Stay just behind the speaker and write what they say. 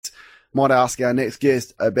Might ask our next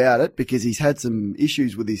guest about it because he's had some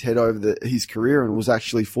issues with his head over his career and was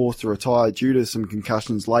actually forced to retire due to some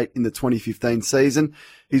concussions late in the 2015 season.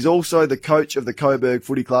 He's also the coach of the Coburg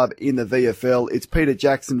Footy Club in the VFL. It's Peter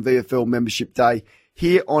Jackson VFL Membership Day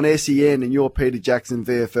here on SEN, and your Peter Jackson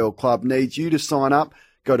VFL Club needs you to sign up.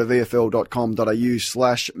 Go to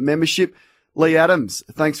vfl.com.au/membership. Leigh Adams,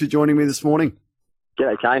 thanks for joining me this morning.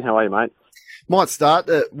 G'day, Kane. How are you, mate? Might start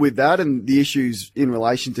with that and the issues in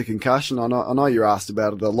relation to concussion. I know you're asked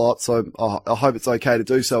about it a lot, so I hope it's okay to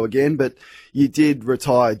do so again, but you did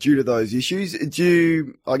retire due to those issues.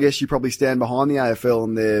 I guess you probably stand behind the AFL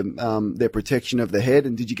and their protection of the head,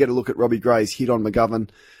 and did you get a look at Robbie Gray's hit on McGovern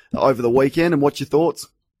over the weekend, and what's your thoughts?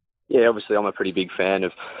 Yeah, obviously I'm a pretty big fan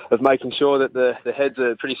of making sure that the head's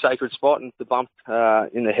a pretty sacred spot, and the bump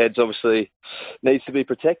in the head's obviously needs to be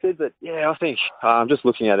protected. But yeah, I think just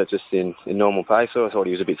looking at it just in normal pace, I thought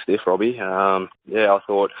he was a bit stiff, Robbie. I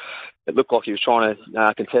thought it looked like he was trying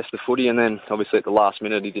to contest the footy, and then obviously at the last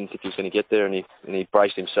minute he didn't think he was going to get there, and he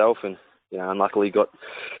braced himself, and unluckily got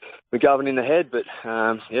McGovern in the head. But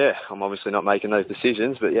I'm obviously not making those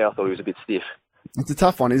decisions, but yeah, I thought he was a bit stiff. It's a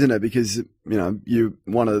tough one, isn't it? Because,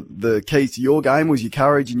 one of the keys to your game was your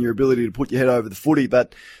courage and your ability to put your head over the footy.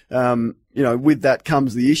 But, with that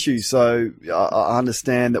comes the issue. So I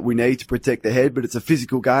understand that we need to protect the head, but it's a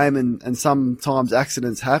physical game and sometimes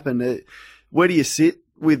accidents happen. Where do you sit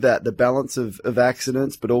with that, the balance of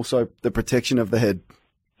accidents, but also the protection of the head?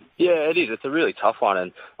 Yeah, it is. It's a really tough one,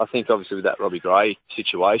 and I think obviously with that Robbie Gray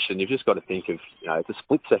situation, you've just got to think of, it's a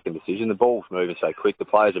split-second decision. The ball's moving so quick, the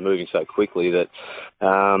players are moving so quickly that,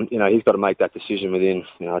 he's got to make that decision within,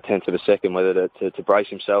 a tenth of a second, whether to brace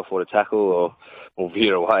himself or to tackle or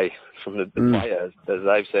veer away from the player, as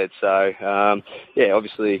they've said. So,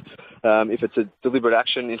 obviously, if it's a deliberate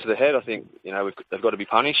action into the head, I think, they've got to be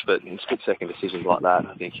punished. But in split-second decisions like that,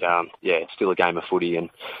 I think, it's still a game of footy,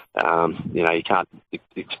 and, you can't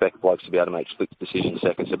expect blokes to be able to make split decision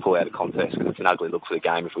seconds to pull out of contest, because it's an ugly look for the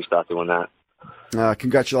game if we start doing that.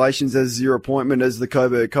 Congratulations as your appointment as the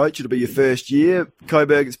Coburg coach. It'll be your first year.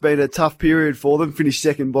 Coburg, it's been a tough period for them. Finished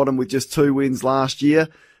second bottom with just 2 wins last year.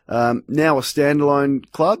 Now a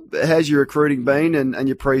standalone club. How's your recruiting been and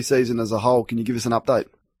your pre-season as a whole? Can you give us an update?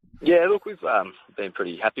 Yeah, look, we've been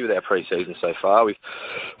pretty happy with our pre-season so far. We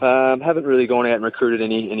haven't really gone out and recruited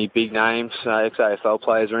any big names, ex-AFL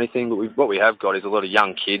players or anything, but what we have got is a lot of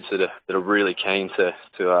young kids that are really keen to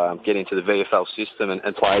get into the VFL system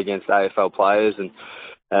and play against AFL players. And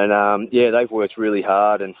they've worked really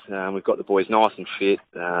hard, and we've got the boys nice and fit,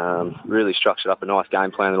 really structured up a nice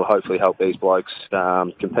game plan that will hopefully help these blokes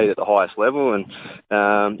compete at the highest level. And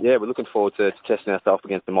we're looking forward to testing ourselves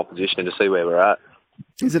against some opposition to see where we're at.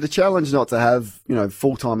 Is it a challenge not to have,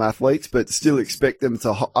 full-time athletes, but still expect them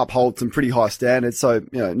to uphold some pretty high standards? So,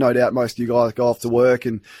 no doubt most of you guys go off to work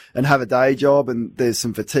and have a day job, and there's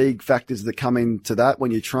some fatigue factors that come into that when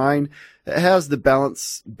you train. How's the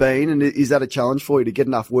balance been, and is that a challenge for you to get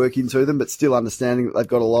enough work into them, but still understanding that they've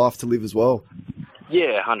got a life to live as well?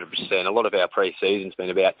 Yeah, 100%. A lot of our pre-season's been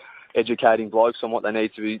about educating blokes on what they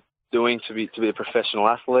need to be doing to be a professional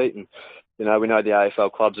athlete, and we know the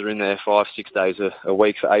AFL clubs are in there 5-6 days a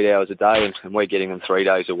week for 8 hours a day, and we're getting them 3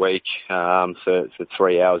 days a week for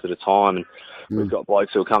 3 hours at a time. And we've got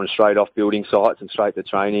blokes who are coming straight off building sites and straight to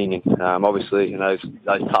training. And obviously, those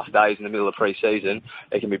tough days in the middle of pre-season,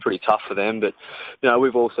 it can be pretty tough for them. But,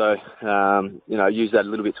 we've also, used that a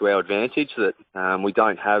little bit to our advantage, that we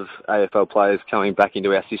don't have AFL players coming back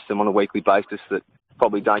into our system on a weekly basis that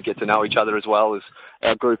probably don't get to know each other as well as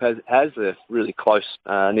our group has a really close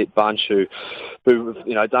knit bunch who've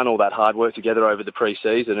done all that hard work together over the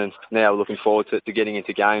pre-season, and now we're looking forward to getting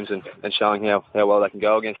into games and showing how well they can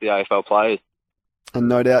go against the AFL players. And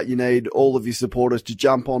no doubt you need all of your supporters to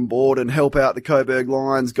jump on board and help out the Coburg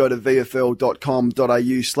Lions. Go to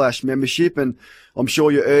vfl.com.au/membership, and I'm sure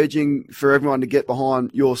you're urging for everyone to get behind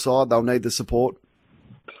your side. They'll need the support.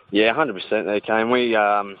 Yeah, 100% there, Kane. We,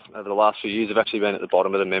 over the last few years, have actually been at the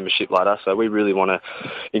bottom of the membership ladder, so we really want to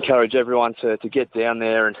encourage everyone to get down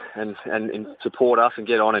there and support us and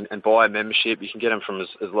get on and buy a membership. You can get them from as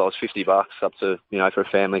low as $50 up to, for a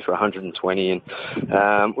family for $120.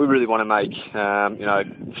 And we really want to make,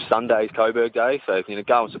 Sundays Coburg Day, so,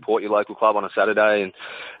 go and support your local club on a Saturday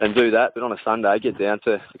and do that. But on a Sunday, get down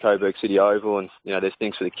to the Coburg City Oval, and, there's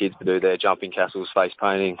things for the kids to do there, jumping castles, face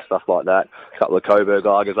painting, stuff like that. A couple of Coburg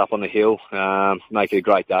lagers up on the hill, make it a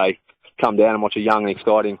great day. Come down and watch a young and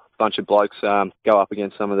exciting bunch of blokes go up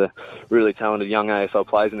against some of the really talented young AFL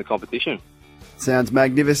players in the competition. Sounds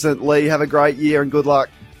magnificent. Leigh, have a great year and good luck.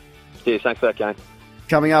 Cheers, thanks for that, Kane.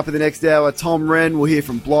 Coming up in the next hour, Tom Wren will hear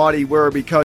from Blighty Werribee coach